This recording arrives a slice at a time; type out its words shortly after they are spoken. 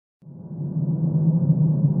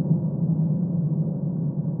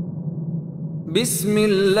بسم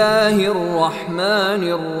الله الرحمن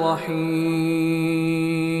الرحيم.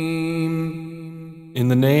 In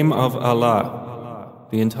the name of Allah,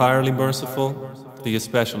 the entirely merciful, the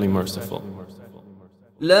especially merciful.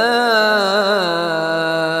 لا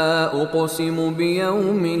أقسم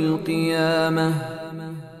بيوم القيامة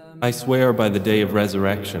I swear by the day of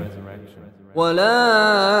resurrection, ولا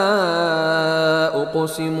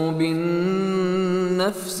أقسم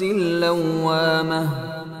بالنفس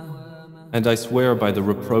اللوامة and I swear by the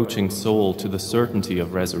reproaching soul to the certainty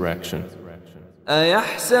of resurrection.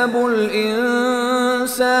 أيحسب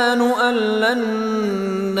الإنسان أن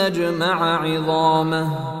لن نجمع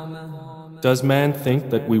عظامه Does man think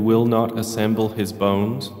that we will not assemble his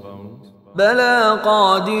bones? بلى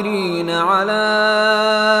قادرين على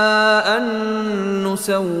أن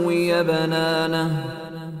نسوي بنانه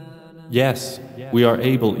Yes, we are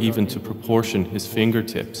able even to proportion his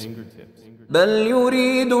fingertips. بل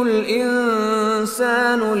يريد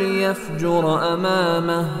الإنسان ليفجر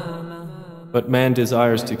أمامه But man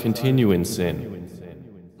desires to continue in sin.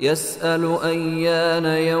 يسأل أيان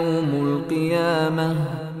يوم القيامة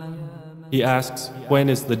He asks, when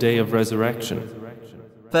is the day of resurrection?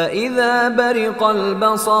 فإذا برق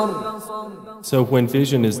البصر So when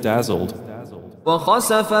vision is dazzled,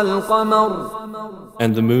 وخسف القمر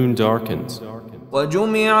and the moon darkens,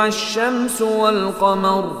 وجمع الشمس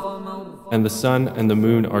والقمر and the sun and the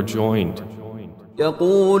moon are joined,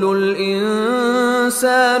 يقول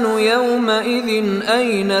الإنسان يومئذ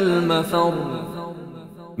أين المفر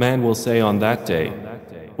man will say on that day,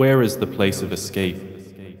 where is the place of escape?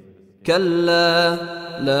 كلا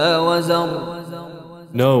لا وزر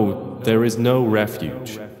No, there is no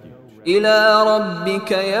refuge. إلى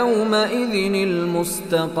ربك يومئذ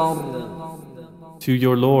المستقر To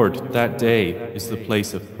your Lord, that day is the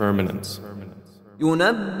place of permanence.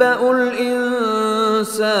 ينبأ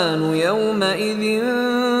الإنسان يومئذ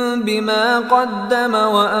بما قدم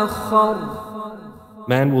وأخر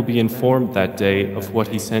Man will be informed that day of what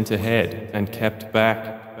he sent ahead and kept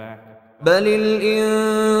back. بل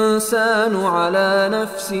الإنسان على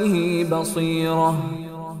نفسه بصيرة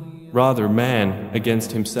Rather, man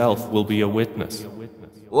against himself will be a witness,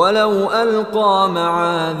 ولو ألقى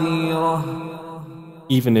معاذيره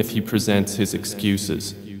even if he presents his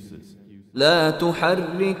excuses. لا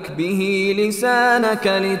تحرك به لسانك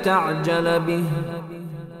لتعجل به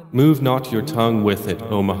Move not your tongue with it,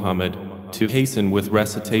 O Muhammad, to hasten with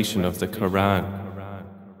recitation of the Quran.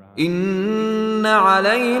 إن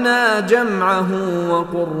علينا جمعه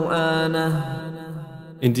وقرآنه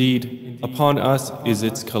Indeed, upon us is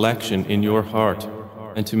its collection in your heart,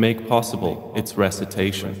 and to make possible its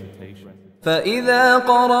recitation. فإذا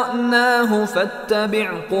قرأناه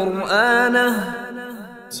فاتبع قرآنه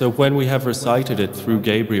So when we have recited it through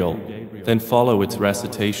Gabriel, then follow its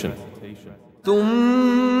recitation.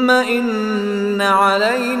 ثم إن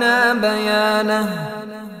علينا بيانه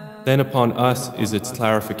Then upon us is its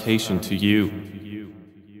clarification to you.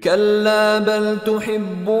 كلا بل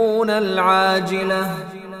تحبون العاجلة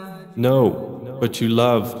No, but you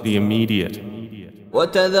love the immediate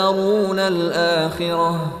وتذرون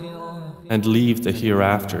الآخرة and leave the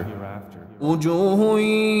hereafter. وجوه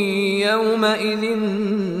يومئذ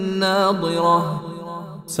ناظرة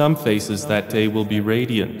Some faces that day will be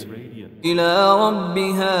radiant, إلى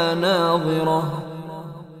ربها ناظرة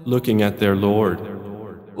looking at their Lord,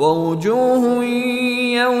 ووجوه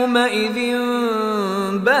يومئذ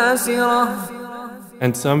باسرة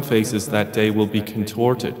and some faces that day will be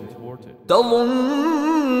contorted,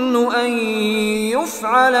 تظن أن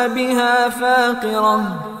يفعل بها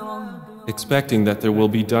فاقرة expecting that there will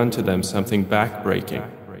be done to them something backbreaking.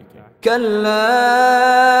 كلا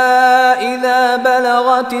إذا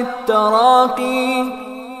بلغت التراقي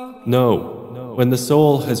No, when the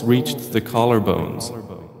soul has reached the collarbones,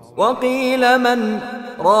 وقيل من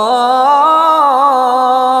راق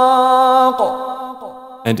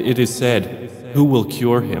and it is said, who will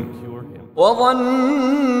cure him?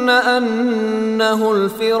 وظن أنه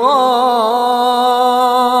الفراق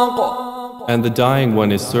And the dying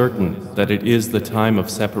one is certain that it is the time of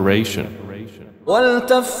separation.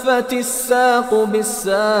 والتفت الساق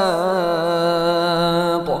بالساق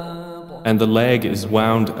And the leg is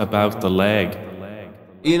wound about the leg.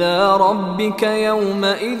 إلى ربك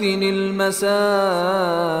يومئذ المساق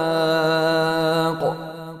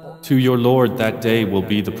To your Lord that day will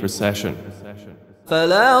be the procession.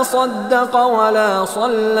 فلا صدق ولا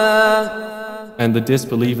صلى And the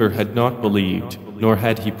disbeliever had not believed, nor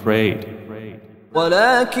had he prayed.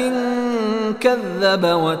 ولكن كذب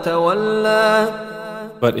وتولى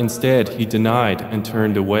But instead he denied and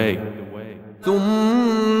turned away.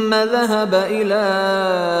 ثم ذهب إلى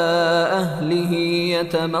أهله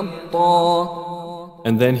يتمطى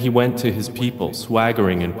And then he went to his people,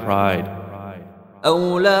 swaggering in pride.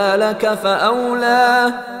 أولى لك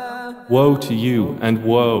فأولى Woe to you, and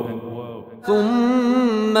woe.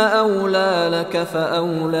 ثم أولى لك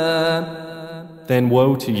فأولى Then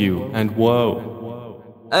woe to you, and woe.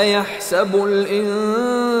 أيحسب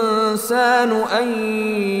الإنسان أن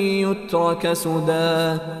يترك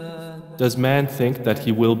سدى Does man think that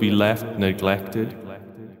he will be left neglected?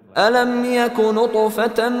 ألم يك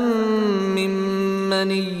نطفة من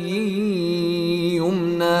مني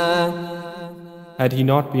يمنى Had he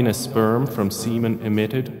not been a sperm from semen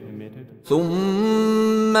emitted?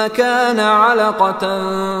 ثم كان علقة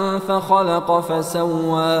فخلق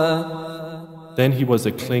فسوى Then he was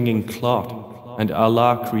a clinging clot, and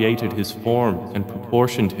Allah created his form and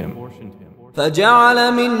proportioned him.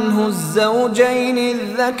 فجعل منه الزوجين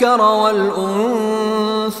الذكر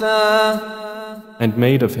والأنثى And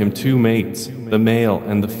made of him two mates, the male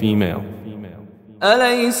and the female.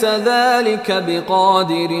 أليس ذلك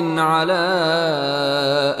بقادر على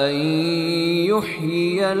أن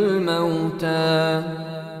يحيي الموتى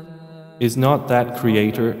Is not that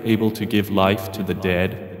Creator able to give life to the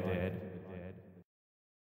dead?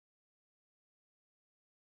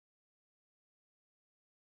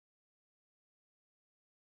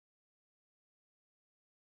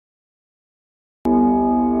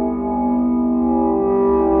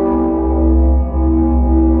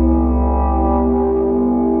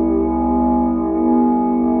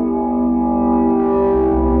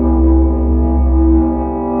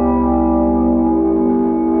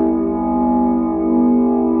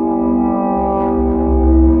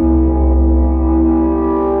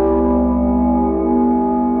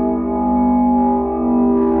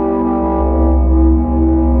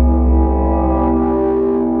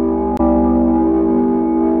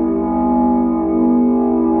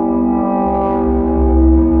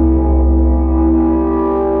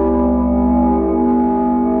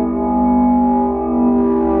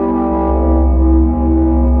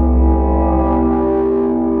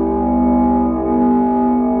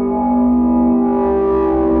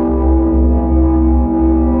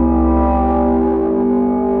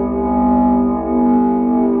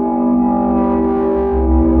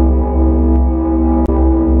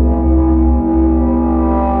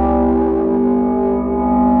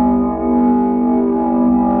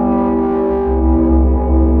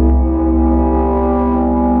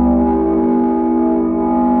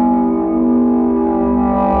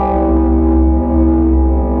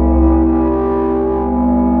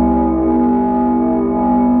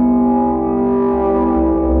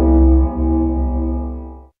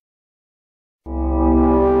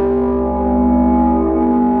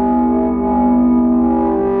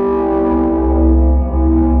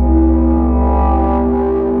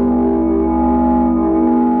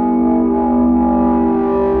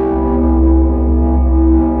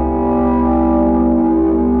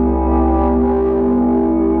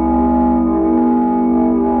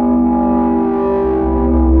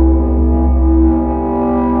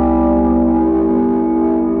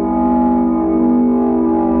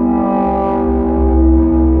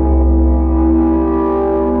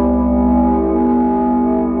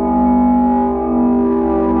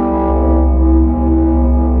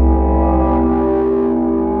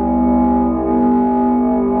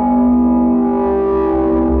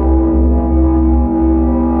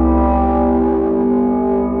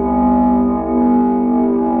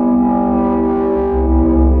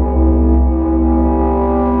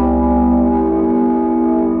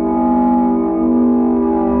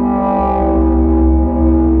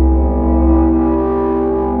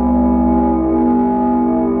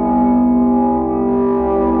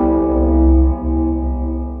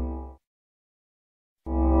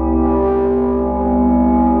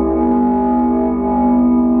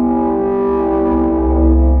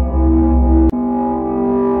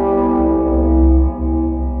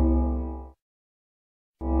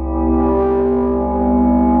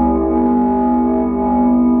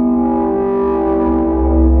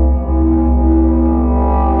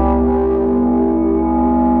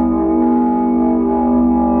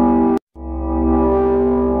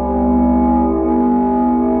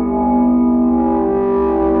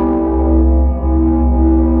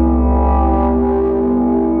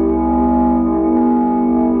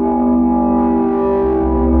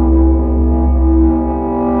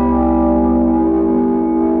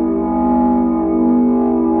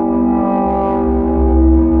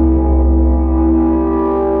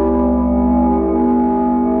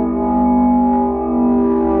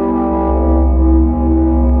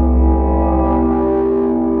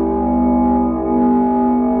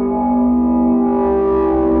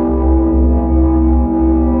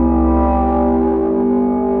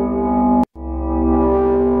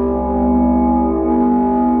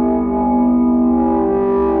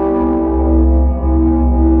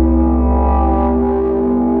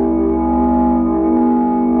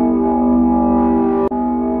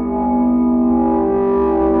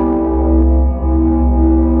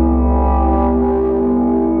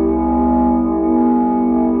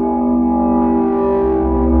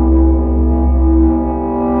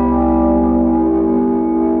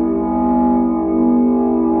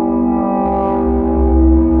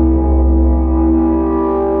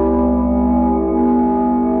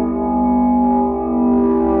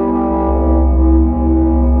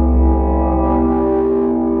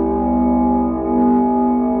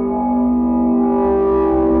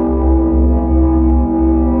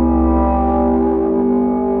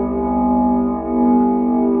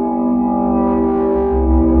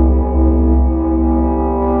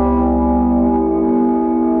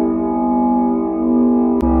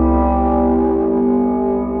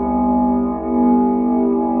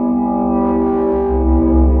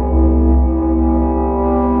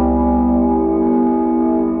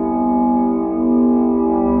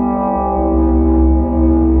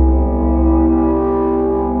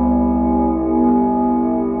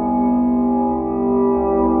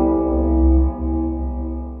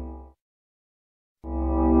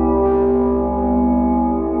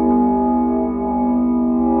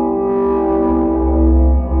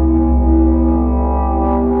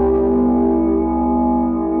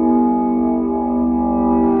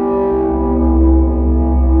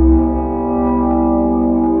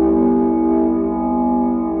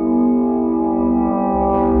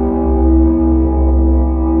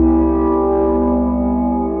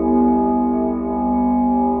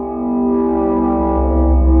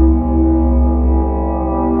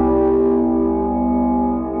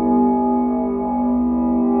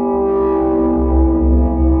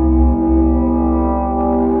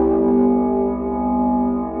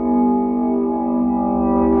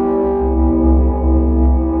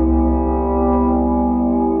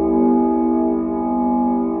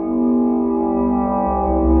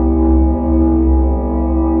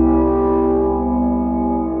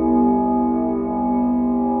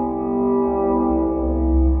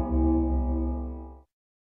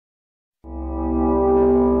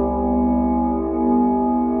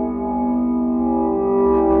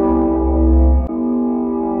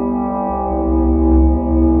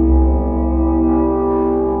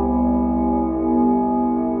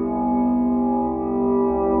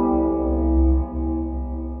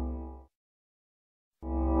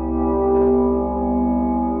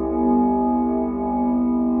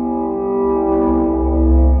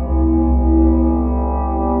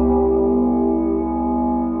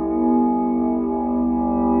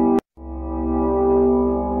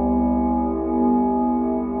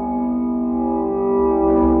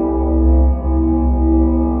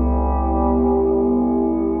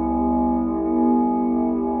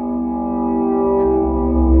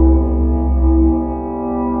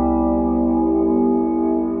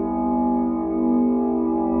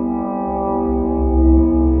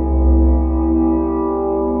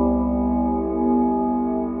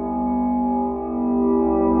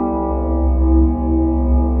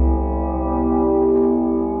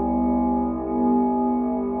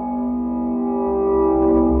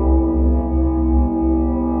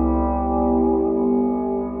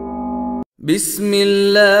 بسم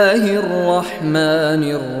الله الرحمن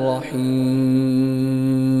الرحيم.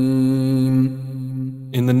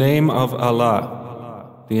 In the name of Allah,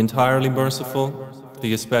 the entirely merciful,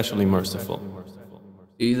 the especially merciful.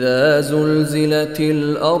 إذا زلزلت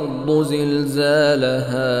الأرض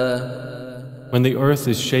زلزالها When the earth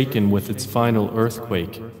is shaken with its final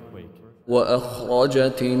earthquake,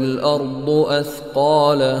 وأخرجت الأرض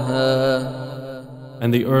أثقالها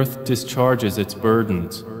and the earth discharges its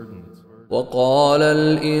burdens, وقال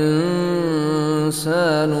الإنسان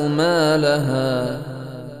ما لها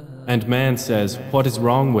and man says, what is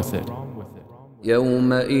wrong with it?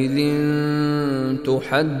 يومئذ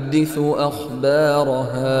تحدث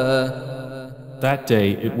أخبارها That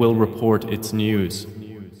day it will report its news,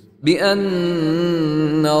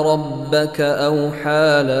 بأن ربك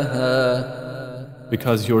أوحى لها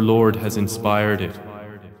because your Lord has inspired it.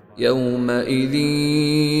 يومئذ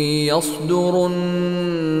يصدر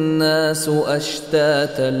الناس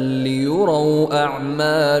أشتاتا ليروا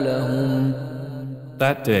أعمالهم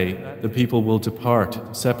That day the people will depart,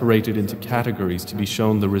 separated into categories to be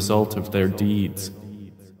shown the result of their deeds.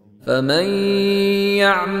 فمن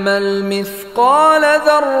يعمل مثقال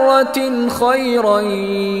ذرة خيرا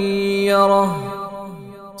يره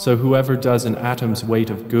So whoever does an atom's weight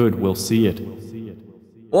of good will see it,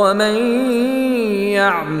 ومن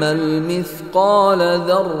يعمل مثقال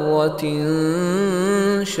ذرة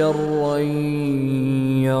شرا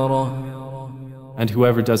يره and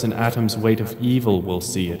whoever does an atom's weight of evil will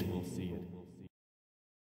see it.